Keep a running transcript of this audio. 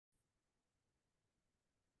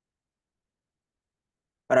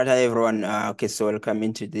All right, hi everyone. Okay, so welcome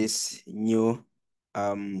into this new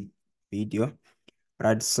um video.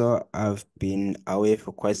 Right, so I've been away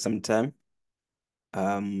for quite some time.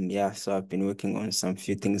 Yeah, so I've been working on some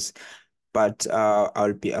few things, but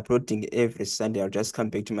I'll be uploading every Sunday. I'll just come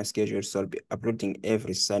back to my schedule, so I'll be uploading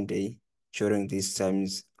every Sunday during these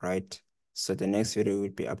times, right? So the next video will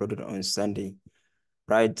be uploaded on Sunday,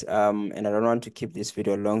 right? And I don't want to keep this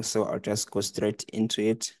video long, so I'll just go straight into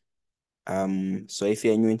it. So if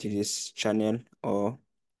you're new into this channel or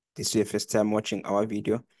this is your first time watching our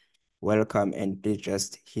video, welcome, and please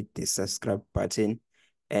just hit the subscribe button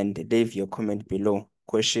and leave your comment below.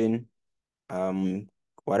 Question, um,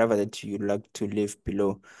 whatever that you'd like to leave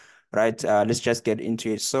below. Right, let's just get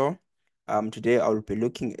into it. So, today I will be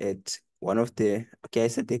looking at one of the, okay, I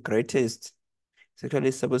said the greatest, it's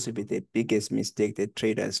actually supposed to be the biggest mistake that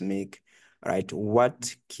traders make. Right,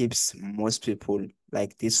 what keeps most people,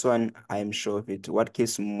 like this one, I am sure of it, what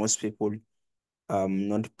keeps most people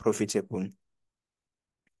not profitable,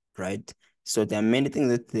 right? So there are many things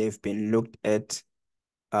that they've been looked at,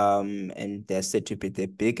 and they're said to be the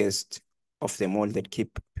biggest of them all that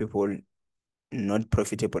keep people not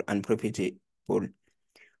profitable, unprofitable,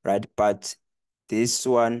 right? But this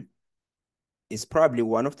one is probably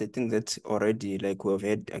one of the things that already like we've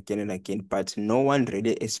heard again and again, but no one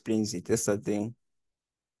really explains it. That's the thing,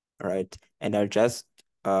 right? And I'll just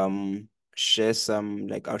share some,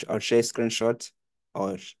 like I'll share a screenshot,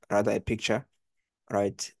 or rather a picture,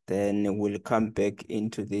 right? Then we'll come back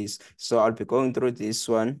into this. So I'll be going through this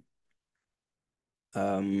one.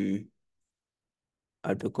 Um,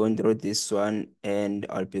 I'll be going through this one, and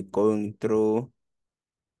I'll be going through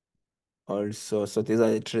also. So these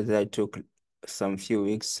are the trades that I took some few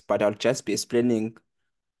weeks, but I'll just be explaining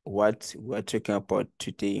what we're talking about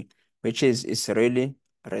today, which is really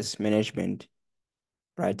risk management,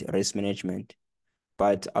 right? Risk management.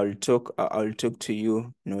 But I'll talk to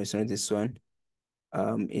you. No, it's not this one.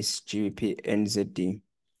 It's GBP NZD.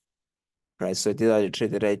 Right, so these are the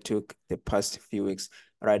trades that I took the past few weeks,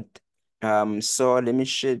 right? So let me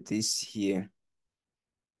share this here,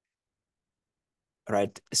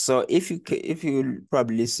 right? So if you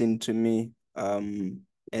probably listen to me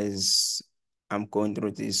as I'm going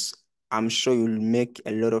through this, I'm sure you'll make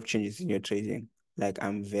a lot of changes in your trading. Like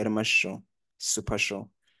I'm very much sure, super sure,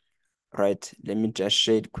 right? Let me just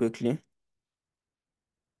share it quickly,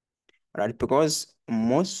 right? Because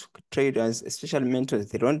most traders, especially mentors,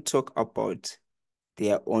 they don't talk about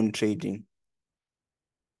their own trading.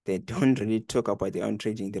 They don't really talk about their own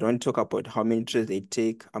trading. They don't talk about how many trades they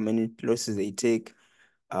take, how many losses they take,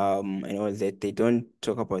 and all that. They don't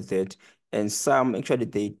talk about that. And some actually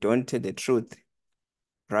they don't tell the truth.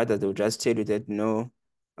 Rather, they'll just tell you that no,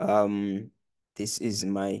 this is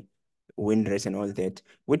my win rate and all that.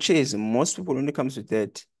 Which is most people when it comes to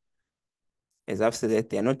that, as I've said that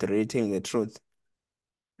they are not really telling the truth.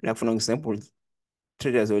 Like for example,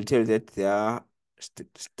 traders will tell you that their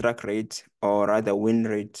strike rate, or rather win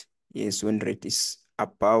rate, yes, win rate is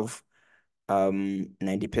above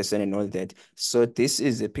 90% and all that. So this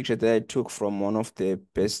is a picture that I took from one of the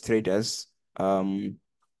best traders, right?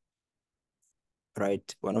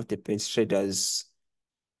 One of the best traders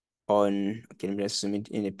on, okay, let me just zoom it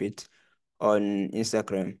in a bit, on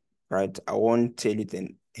Instagram, right? I won't tell you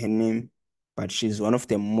her name, but she's one of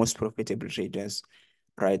the most profitable traders,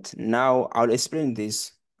 right? Now I'll explain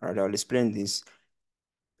this, right? I'll explain this.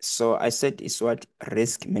 So I said it's what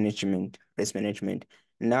risk management.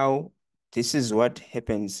 Now, this is what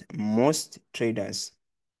happens. Most traders,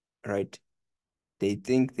 right? They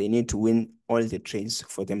think they need to win all the trades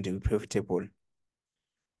for them to be profitable.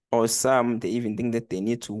 Or some, they even think that they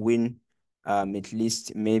need to win at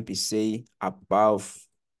least maybe say above,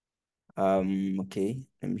 okay,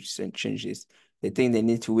 let me just change this. They think they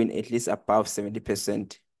need to win at least above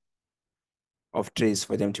 70% of trades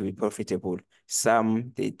for them to be profitable.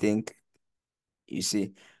 Some, they think, you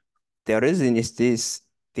see, the reason is this: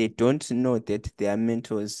 they don't know that their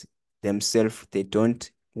mentors themselves, they don't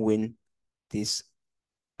win this,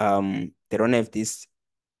 they don't have these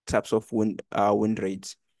types of win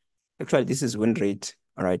rates. Actually, this is win rate,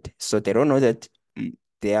 all right? So they don't know that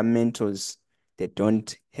their mentors, they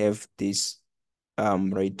don't have this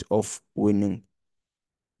rate of winning.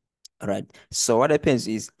 All right. So what happens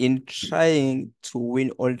is, in trying to win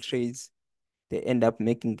all trades, they end up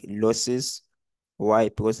making losses. Why?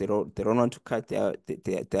 Because they don't want to cut their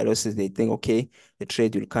losses. They think, okay, the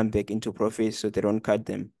trade will come back into profit, so they don't cut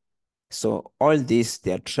them. So all this,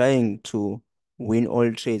 they are trying to win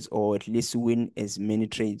all trades, or at least win as many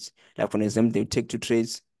trades. Like for example, they take two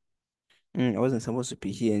trades. I wasn't supposed to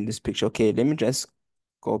be here in this picture. Okay, let me just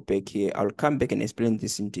go back here. I'll come back and explain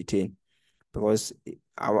this in detail because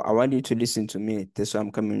I want you to listen to me. That's why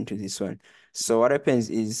I'm coming to this one. So what happens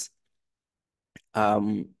is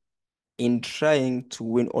um in trying to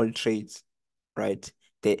win all trades, right?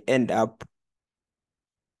 They end up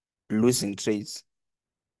losing trades,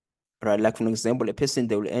 right? Like for example, a person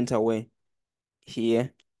they will enter where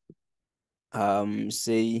here,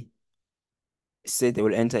 say they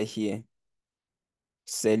will enter here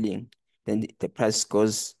selling, then the price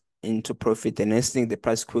goes into profit. The next thing, the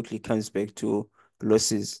price quickly comes back to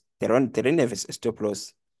losses. They don't have a stop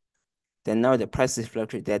loss. Then now the price is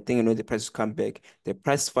fluctuating. They're thinking, the price will come back. The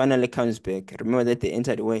price finally comes back. Remember that they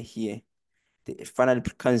entered way here. The finally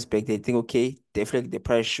comes back. They think, okay, definitely the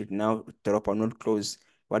price should now drop or not close.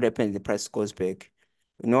 What happens? The price goes back.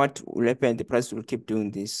 You know what will happen? The price will keep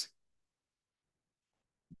doing this.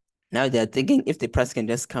 Now they're thinking if the price can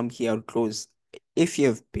just come here or close. If you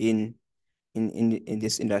have been in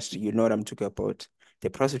this industry, you know what I'm talking about.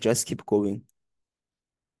 The price will just keep going.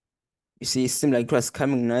 You see, it seemed like it was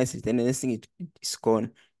coming nicely, then the next thing it's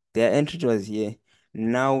gone. Their entry was here.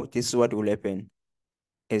 Now this is what will happen.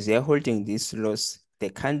 As they're holding this loss, they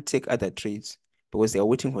can't take other trades because they're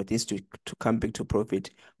waiting for this to come back to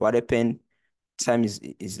profit. What happened? Time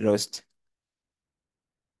is lost,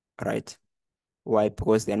 right? Why?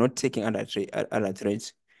 Because they're not taking other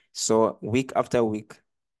trades. So week after week,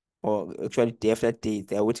 or actually day after day,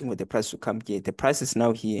 they're waiting for the price to come here. The price is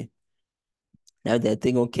now here. Now they're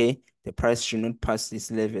thinking, okay, the price should not pass this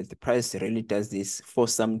level. The price really does this for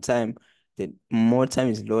some time. The more time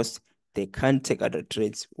is lost, they can't take other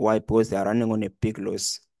trades. Why? Because they're running on a big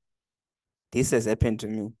loss. This has happened to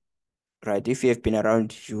me, right? If you have been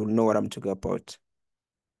around, you'll know what I'm talking about,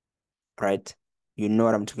 right? You know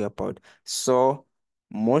what I'm talking about. So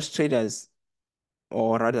most traders,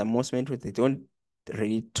 or rather most mentors, they don't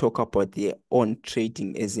really talk about their own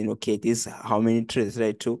trading as in, okay, this is how many trades that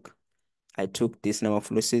I took. I took this number of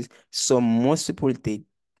losses. So most people, the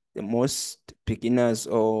most beginners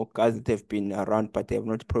or guys that have been around but they have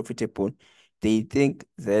not profitable, they think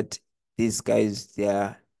that these guys, they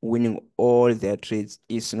are winning all their trades.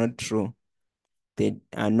 It's not true. They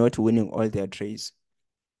are not winning all their trades.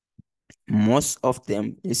 Most of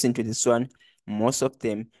them, listen to this one, most of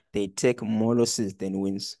them, they take more losses than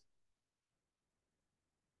wins,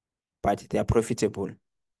 but they are profitable,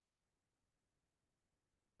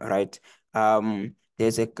 right?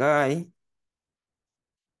 There's a guy,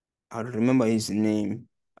 I'll remember his name.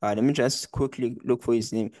 Let me just quickly look for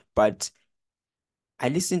his name. But I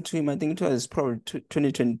listened to him, I think it was probably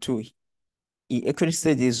 2022. He actually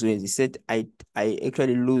said these words. He said, I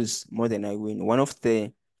actually lose more than I win. One of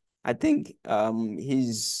the, I think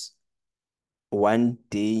his 1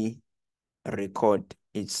 day record,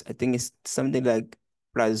 I think it's something like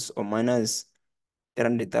plus or minus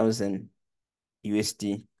 300,000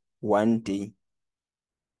 USD 1 day,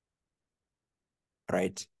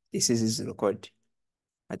 right? This is his record.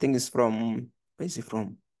 I think it's from, where is he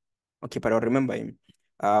from? Okay, but I'll remember him.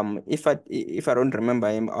 If I don't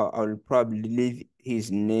remember him, I'll probably leave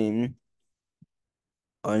his name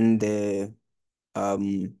on the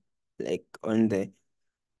um like on the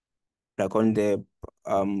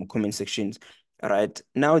comment sections. All right.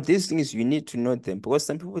 Now these things you need to know them because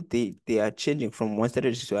some people they are changing from one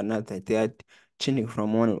strategy to another. They are changing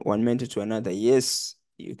from one mentor to another. Yes,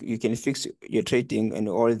 you can fix your trading and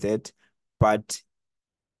all that, but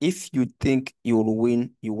if you think you will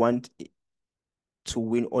win, you want to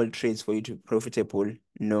win all trades for you to be profitable.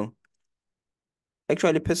 No.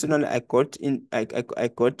 Actually, personally, I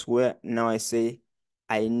got where now I say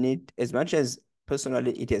I need, as much as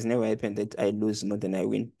personally it has never happened that I lose more than I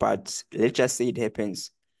win. But let's just say it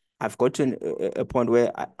happens. I've gotten a point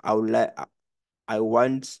where I would like I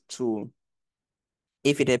want to,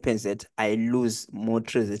 if it happens that I lose more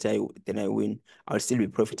trades than I win, I'll still be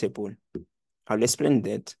profitable. I'll explain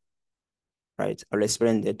that, right? I'll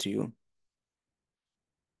explain that to you.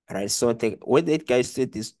 Right. So when that guy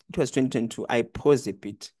said this, it was 2022. I paused a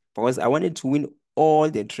bit because I wanted to win all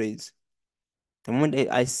the trades. The moment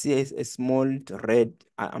I see a small red,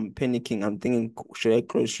 I'm panicking. I'm thinking, should I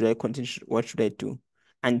close? Should I continue? What should I do?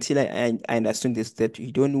 Until I understood this, that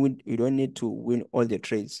you don't need to win all the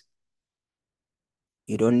trades.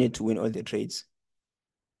 You don't need to win all the trades.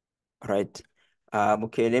 Right.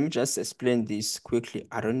 Okay, let me just explain this quickly.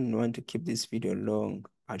 I don't want to keep this video long.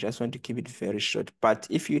 I just want to keep it very short. But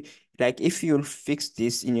if you'll fix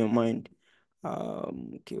this in your mind,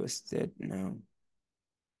 okay, what's that now?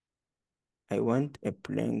 I want a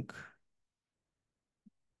blank.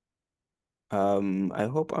 I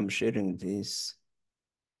hope I'm sharing this.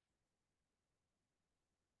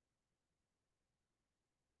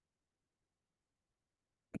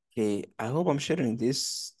 Okay, I hope I'm sharing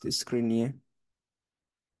this screen here.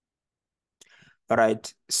 All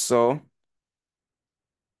right, so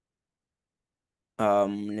let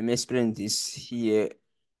me explain this here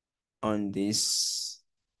on this.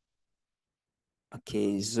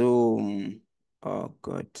 Okay, Zoom. Oh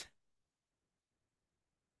God.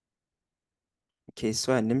 Okay,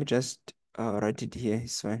 so let me just write it here.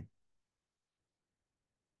 It's fine.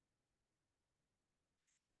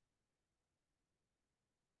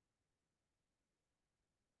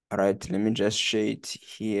 All right, let me just share it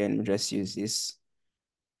here and just use this.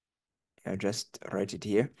 I'll just write it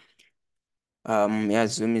here. Yeah,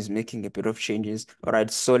 Zoom is making a bit of changes. All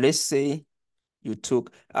right, so let's say you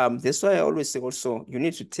took that's why I always say also you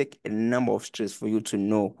need to take a number of straights for you to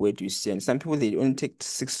know where do you stand. Some people they only take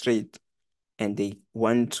 6 straight and they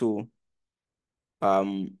want to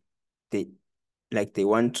um they they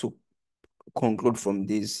want to conclude from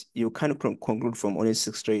this. You can't conclude from only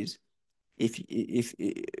 6 straights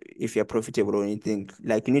if you're profitable or anything.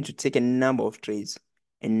 Like you need to take a number of trades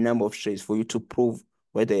for you to prove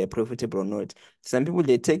whether you're profitable or not. Some people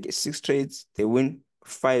they take 6 trades, they win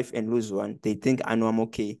five and lose one. They think I know I'm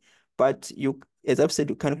okay. But you as I've said,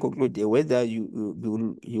 you can't conclude there whether you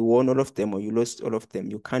won all of them or you lost all of them.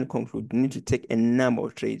 You can't conclude. You need to take a number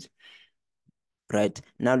of trades. Right.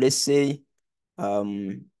 Now let's say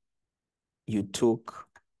um you took,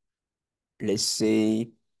 let's say,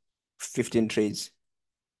 15 trades.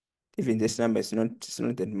 Even this number is not, it's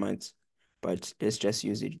not that much, but let's just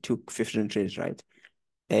use it. You took 15 trades, right?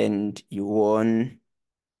 And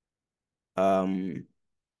um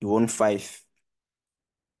you won five.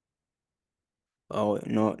 Oh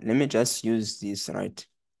no, let me just use this, right?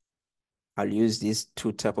 I'll use these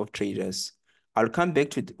two type of traders. I'll come back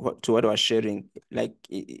to what I was sharing. Like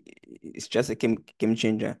it's just a game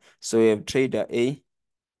changer. So we have trader A,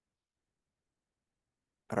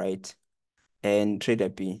 right? And trader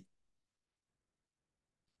B.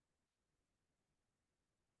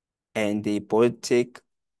 And they both take,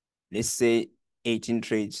 let's say, 18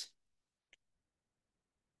 trades.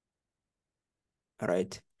 All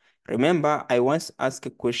right. Remember, I once asked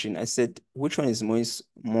a question. I said, which one is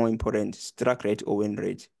more important, strike rate or win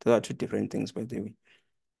rate? Those are two different things, by the way.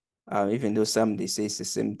 Even though some they say it's the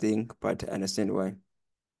same thing, but I understand why.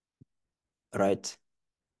 Right.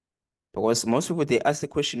 Because most people they ask the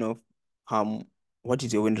question of what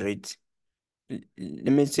is your win rate?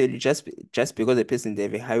 Let me tell you, just because a person they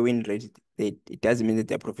have a high win rate, it doesn't mean that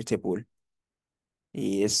they're profitable.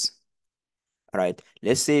 Yes. Right.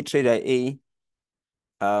 Let's say trader A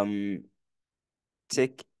um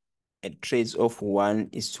take a trades of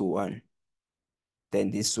 1:1.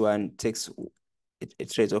 Then this one takes a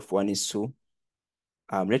trade of 1:2.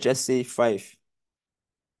 Let's just say five,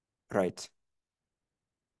 right?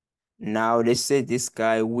 Now let's say this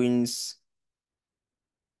guy wins,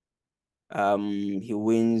 he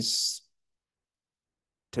wins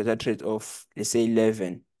total trade of, let's say,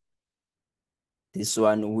 11. This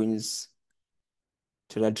one wins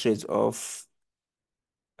total trade of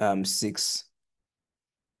 6,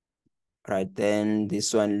 right? Then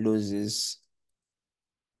this one loses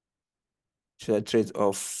total trade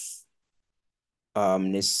of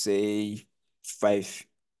let's say 5,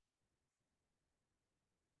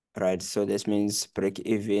 right? So this means break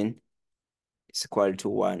even is equal to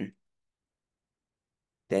 1.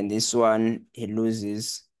 Then this one he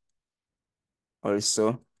loses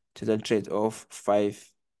also total trade of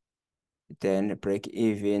 5, then break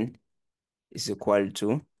even is equal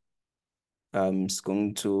to it's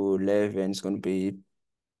going to 11, it's going to be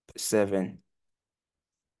 7,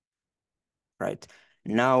 right?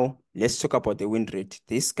 Now let's talk about the win rate.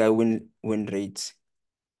 This guy win rate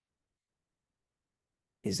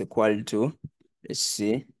is equal to, let's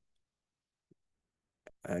see,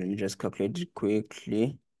 let me just calculate it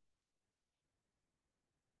quickly.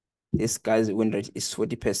 This guy's win rate is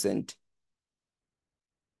 40%,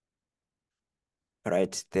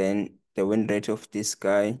 right? Then the win rate of this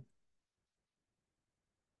guy,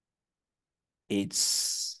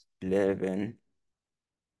 it's 11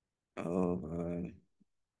 over,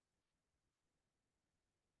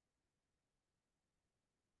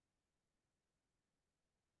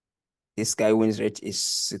 this guy wins rate is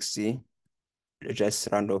 60. Let's just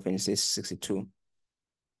round off and say 62,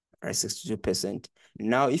 right? 62%.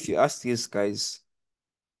 Now, if you ask these guys,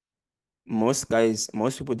 most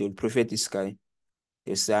people, they would prefer this guy.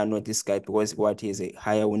 They say, I know this guy because what he has a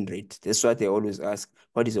higher win rate. That's what they always ask.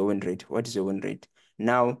 What is your win rate? What is your win rate?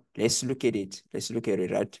 Now, let's look at it. Let's look at it,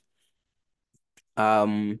 right?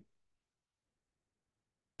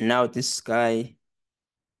 Now this guy,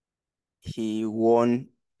 he won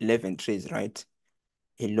 11 trades, right?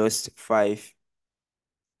 he lost 5.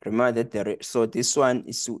 Remember that so this one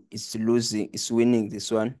is losing, is winning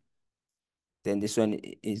this one. Then this one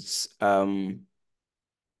is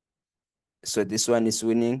so this one is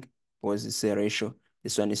winning, was it's a ratio.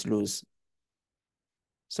 This one is lose.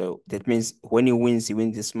 So that means when he wins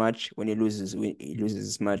this much. When he loses, he loses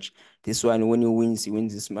this much. This one, when he wins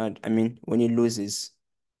this much. I mean, when he loses,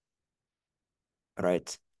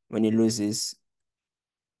 right? When he loses,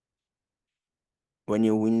 when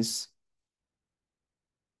he wins,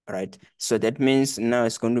 right? So that means now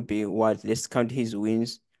it's going to be what? Let's count his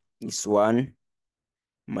wins. It's 1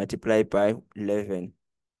 multiplied by 11,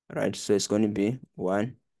 right? So it's going to be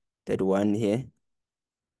 1, that 1 here,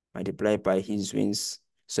 multiplied by his wins.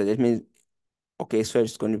 So that means, okay, so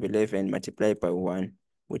it's going to be 11 multiplied by 1,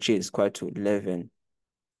 which is equal to 11R,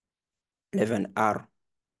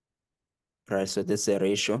 right? So that's a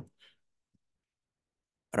ratio,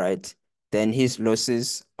 right? Then his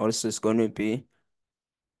losses also is going to be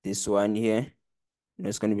this one here. No,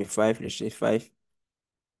 it's going to be 5, let's say 5,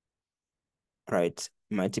 right?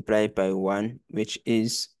 Multiplied by 1, which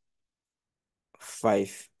is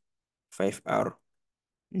 5R,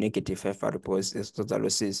 negative 5R, because it's total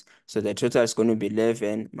losses. So the total is going to be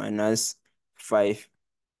 11 minus 5,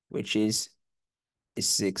 which is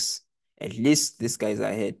 6. At least this guy is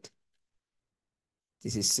ahead.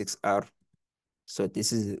 This is 6R. So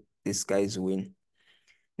this guy's win.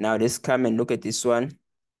 Now let's come and look at this one.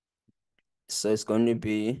 So it's going to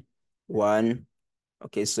be 1.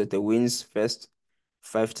 Okay, so the wins first.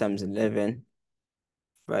 5 times 11.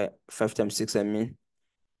 5 times 6, I mean.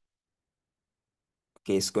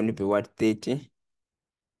 Okay, it's going to be what? 30.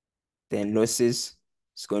 Then losses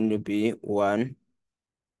is going to be 1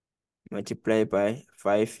 multiplied by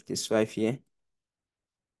 5. This 5 here.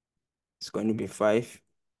 It's going to be 5.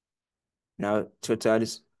 Now total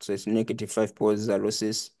is, so it's negative 5 because the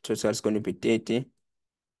losses. Total is going to be 30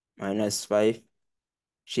 minus 5,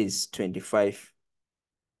 which is 25.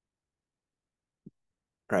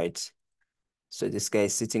 Right. So this guy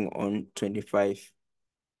is sitting on 25.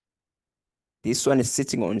 This one is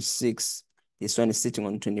sitting on 6. This one is sitting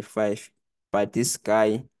on 25. But this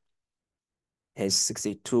guy has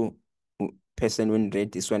 62% win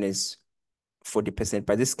rate. This one is 40%.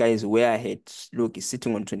 But this guy is way ahead. Look, he's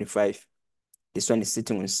sitting on 25. This one is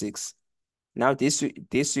sitting on 6. Now this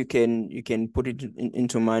you can put it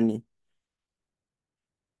into money.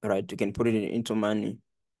 Right, you can put it into money.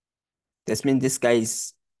 That means this guy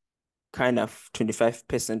is kind of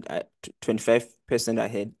 25%, 25%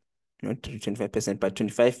 ahead. Not 25%, but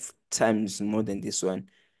 25 times more than this one.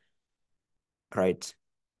 Right.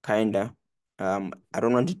 Kinda. I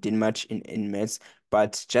don't want to do much in maths,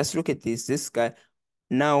 but just look at this. This guy.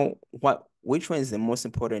 Now, which one is the most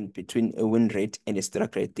important between a win rate and a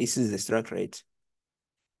strike rate? This is the strike rate.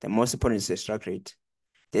 The most important is the strike rate.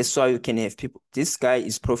 That's why you can have people. This guy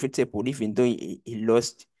is profitable, even though he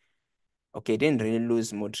lost. Okay, he didn't really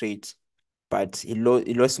lose more trade, but he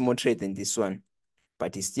lost more trade than this one,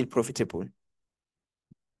 but he's still profitable.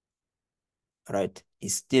 Right,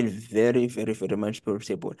 it's still very, very, very much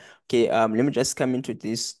profitable. Okay, let me just come into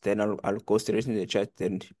this, then I'll go straight into the chat,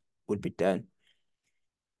 then we'll be done.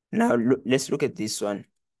 Now let's look at this one.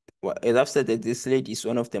 Well, as I've said, that this lady is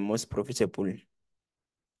one of the most profitable.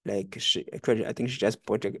 Like she actually, I think she just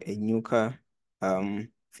bought a new car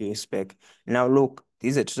few years back. Now look,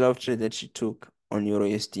 these are 12 trades that she took on Euro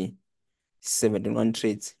USD. 71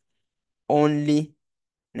 trades, only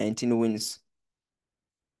 19 wins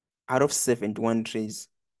out of 71 trades.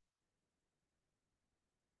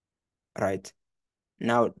 Right.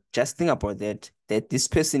 Now, just think about that this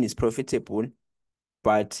person is profitable,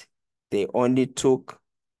 but they only took,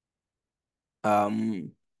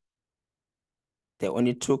 um, they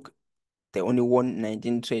only took, they only won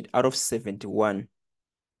 19 trade out of 71.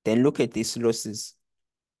 Then look at these losses,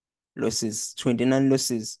 29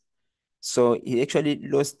 losses. So he actually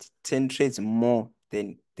lost 10 trades more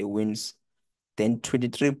than the wins, then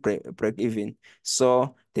 23 break even.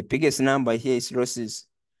 So the biggest number here is losses.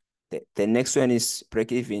 The next one is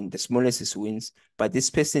break even, the smallest is wins. But this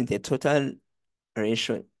person, the total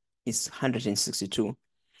ratio is 162.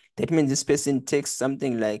 That means this person takes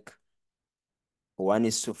something like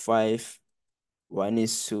 1:5,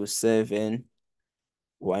 1:7,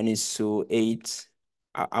 1:8.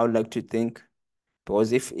 I would like to think,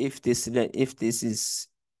 because if this is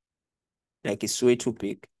like it's way too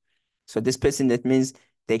big, so this person, that means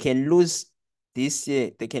they can lose this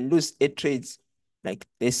year, they can lose 8 trades. Like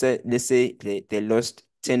let's say they lost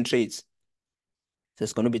 10 trades. So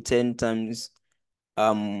it's going to be 10 times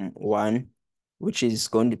 1, which is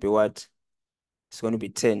going to be what? It's going to be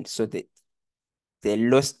 10. So they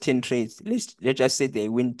lost 10 trades. Let's just say they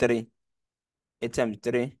win three. 8 times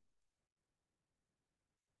 3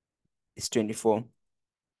 is 24.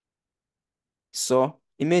 So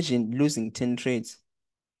imagine losing 10 trades,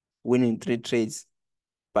 winning 3 trades,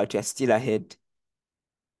 but you're still ahead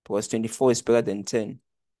because 24 is better than 10.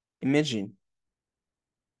 Imagine,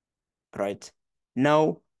 right?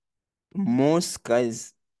 Now, most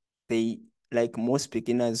guys, they like most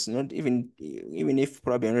beginners, not even if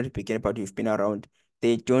probably not a beginner, but you've been around,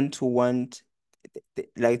 they don't want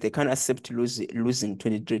like they can't accept losing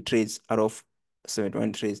 23 trades out of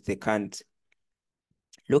 71 trades. They can't.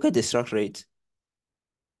 Look at the strike rate,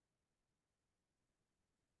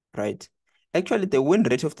 right? Actually, the win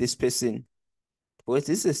rate of this person, because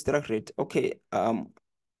this is a strike rate. Okay,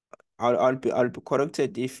 I'll be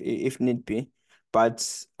corrected if need be.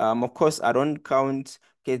 But of course I don't count,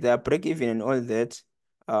 okay, they are break even and all that.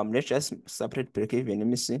 Let's just separate break even. Let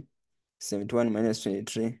me see. 71 minus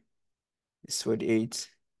 23 is 48.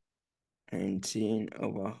 19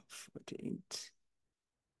 over 48.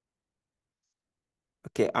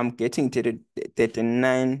 Okay, I'm getting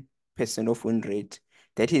 39% of win rate.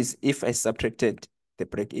 That is if I subtracted the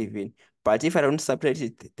break even. But if I don't subtract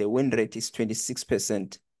it, the win rate is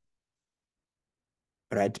 26%.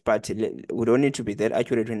 Right? But we don't need to be that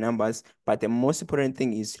accurate with numbers. But the most important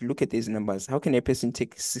thing is look at these numbers. How can a person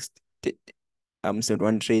take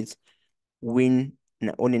 71 trades, win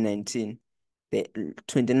only 19, the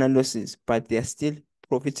 29 losses, but they are still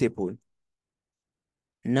profitable?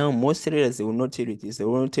 Now, most traders, they will not tell you this. They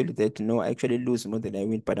will not tell you that, no, I actually lose more than I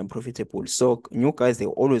win, but I'm profitable. So new guys, they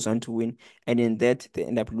always want to win. And in that, they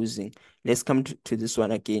end up losing. Let's come to this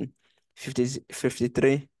one again.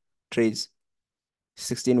 53 trades,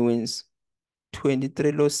 16 wins,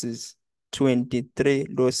 23 losses. 23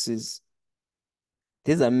 losses.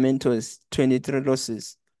 These are mentors, 23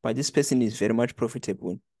 losses. But this person is very much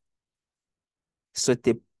profitable. So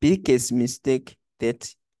the biggest mistake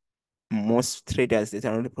that most traders that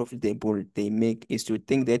are not profitable they make is to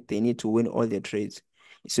think that they need to win all their trades.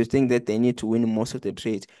 Is to think that they need to win most of the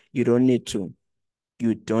trades. You don't need to.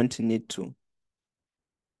 You don't need to.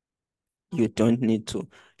 You don't need to.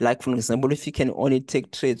 Like for example, if you can only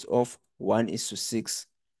take trades of 1:6,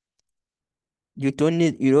 you don't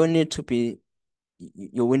need to be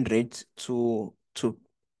your win rate to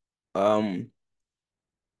um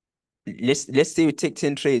let's say you take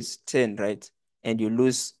 10 trades, 10, right? And you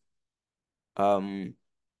lose um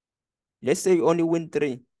let's say you only win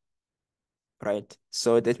 3, right?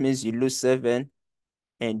 So that means you lose 7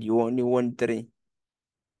 and you only won 3.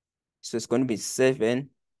 So it's going to be 7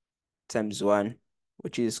 times 1,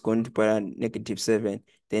 which is going to be -7.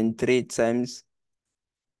 Then 3 times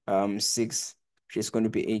 6, which is going to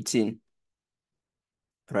be 18,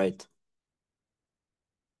 right?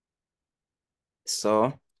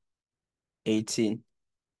 So 18.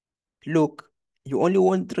 Look, you only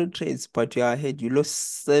won 3 trades, but you're ahead. You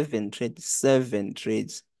lost 7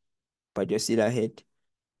 trades, but you're still ahead.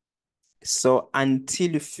 So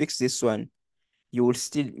until you fix this one, you'll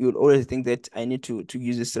always think that I need to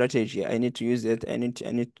use a strategy. I need to use that.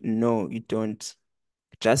 No, you don't.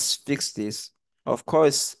 Just fix this. Of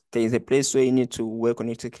course, there is a place where you need to work on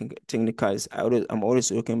your technicals. I'm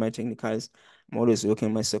always working on my technicals. I'm always working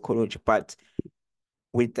on my psychology. But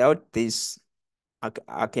without this,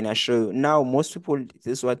 I can assure you. Now, most people,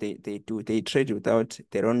 this is what they do. They trade without,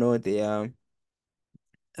 they don't know their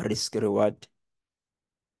risk reward.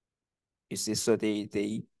 You see, so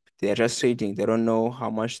they're just trading. They don't know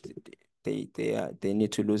how much they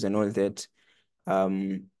need to lose and all that.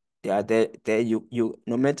 Yeah, there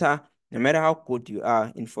no matter how good you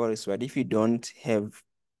are in forex, but if you don't have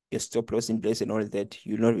your stop loss in place and all that,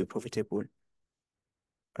 you'll not be profitable,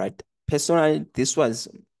 right? Personally, this was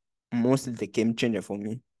mostly the game changer for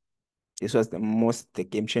me. This was the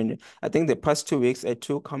game changer. I think the past 2 weeks I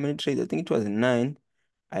took how many trades? I think it was 9.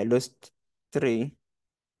 I lost 3.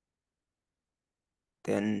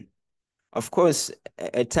 Then of course,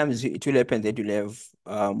 at times it will happen that you'll have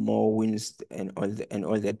more wins and all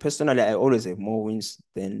that. Personally, I always have more wins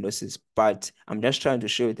than losses, but I'm just trying to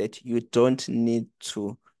show you that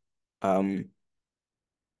um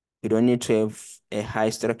you don't need to have a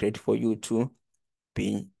high strike rate for you to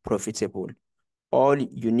be profitable. All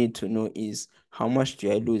you need to know is how much do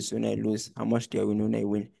I lose when I lose, how much do I win when I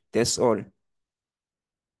win. That's all,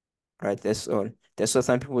 right? That's all. That's what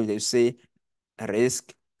some people they say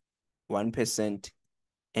risk 1%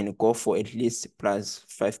 and go for at least plus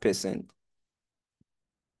 5%.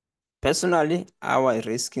 Personally, I was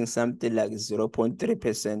risking something like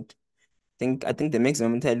 0.3%. I think the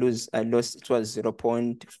maximum I lost it was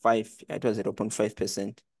 0.5. It was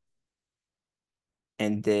 0.5%.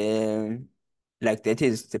 and then like that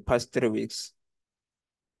is the past 3 weeks.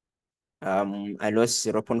 I lost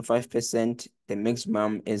 0.5%. The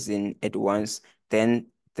maximum is in at once. Then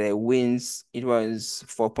the wins, it was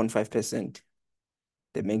 4.5%,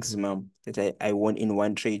 the maximum that I won in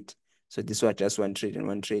one trade. So this was just one trade and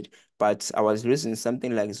one trade. But I was losing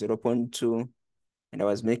something like 0.2, and I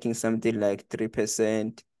was making something like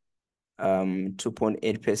 3%,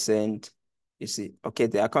 2.8%. You see, okay,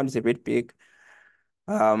 the account is a bit big.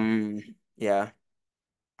 Yeah,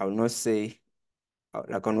 I will not say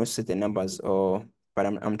like I will not say the numbers, or but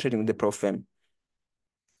I'm trading with the pro firm.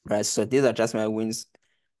 Right. So these are just my wins.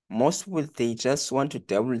 Most people, they just want to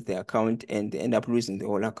double the account and they end up losing the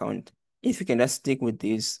whole account. If you can just stick with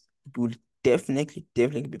this, it will definitely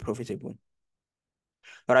be profitable.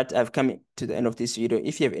 All right, I've come to the end of this video.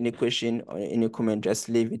 If you have any question or any comment, just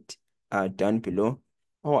leave it down below.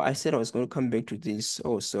 Oh, I said I was going to come back to this.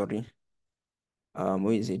 Oh, sorry.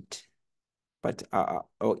 Where is it? But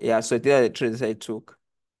oh yeah, so there are the trades I took.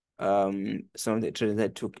 Some of the trades I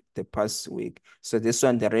took the past week. So this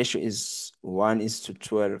one, the ratio is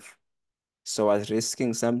 1:12. So I was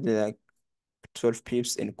risking something like 12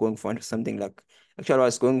 pips and going for something like, actually I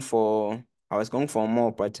was going for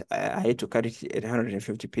more, but I had to cut it at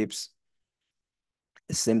 150 pips.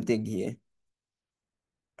 Same thing here,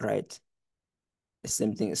 right?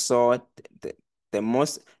 Same thing. So the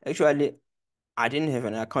most, actually, I didn't have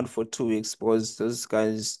an account for 2 weeks because those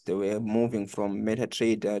guys, they were moving from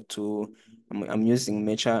MetaTrader to, I'm using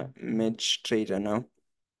Match Trader now.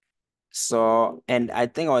 So, and I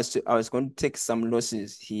think I was going to take some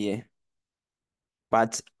losses here,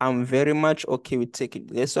 but I'm very much okay with taking.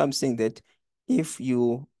 That's why I'm saying that if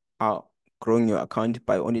you are growing your account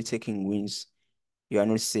by only taking wins, you are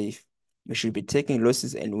not safe. You should be taking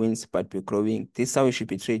losses and wins, but be growing. This is how you should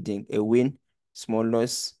be trading. A win, small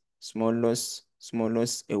loss, small loss, small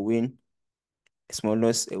loss, a win, small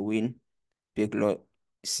loss, a win, big loss.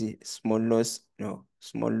 See, small loss, no,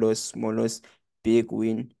 small loss, big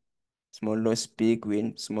win, small loss, big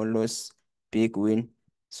win, small loss, big win,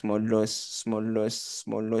 small loss, small loss,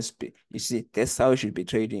 small loss, big. You see, that's how you should be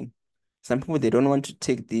trading. Some people, they don't want to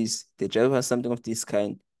take this. They just want something of this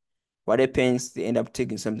kind. What happens? They end up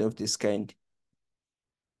taking something of this kind.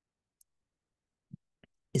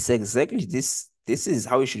 It's exactly this. This is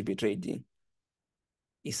how you should be trading.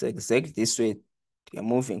 It's exactly this way you're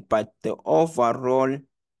moving, but the overall,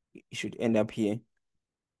 you should end up here,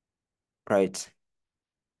 right?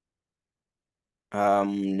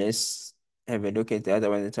 Let's have a look at the other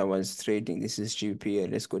one that I was trading. This is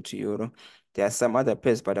GPA. Let's go to Euro. There are some other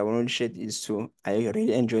pairs, but I want to share these two. I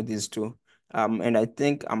really enjoy these two. And I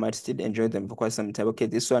think I might still enjoy them for quite some time. Okay,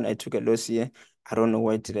 this one I took a loss here. I don't know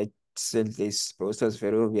why did I sell this, but it was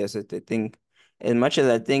very obvious that I think, as much as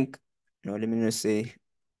I think, no, let me not say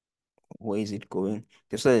where is it going.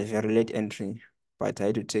 This was a very late entry, but I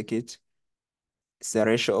had to take it. It's a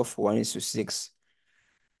ratio of 1:6.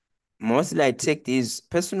 Mostly I take these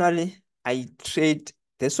personally. I trade.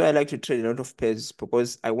 That's why I like to trade a lot of pairs,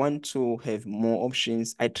 because I want to have more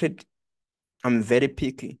options. I'm very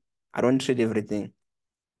picky. I don't trade everything.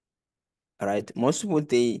 All right. Most people,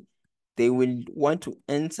 they will want to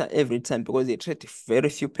enter every time because they trade very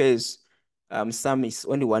few pairs. Some is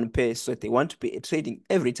only one pair, so they want to be trading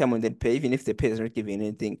every time on that pair, even if the pair is not giving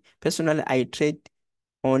anything. Personally, I trade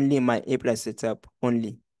only my A plus setup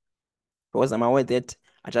only, because I'm aware that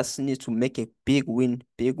I just need to make a big win,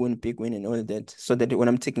 big win, big win, and all that, so that when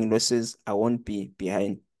I'm taking losses, I won't be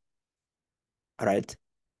behind. All right.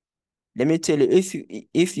 Let me tell you,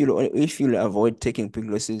 if you'll avoid taking big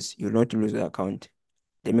losses, you'll not lose the account.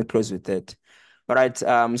 Let me close with that. All right.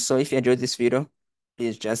 So if you enjoyed this video,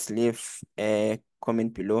 please just leave a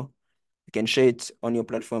comment below. You can share it on your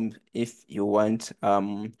platform if you want.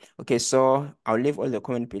 Okay, so I'll leave all the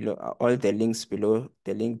comment below, all the links below,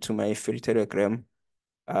 the link to my free Telegram,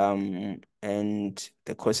 and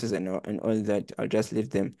the courses and all that. I'll just leave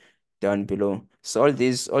them down below. So all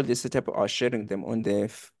these setup, are sharing them on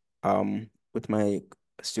the with my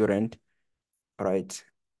student. All right,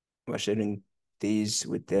 we're sharing these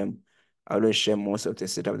with them. I always share most of the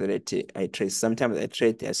setup that I trade. Sometimes I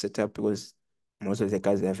trade their setup because most of the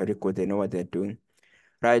guys, they're very good. They know what they're doing.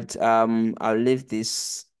 Right. I'll leave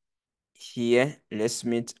this here. Let's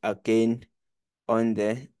meet again on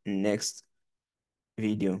the next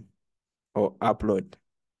video or upload.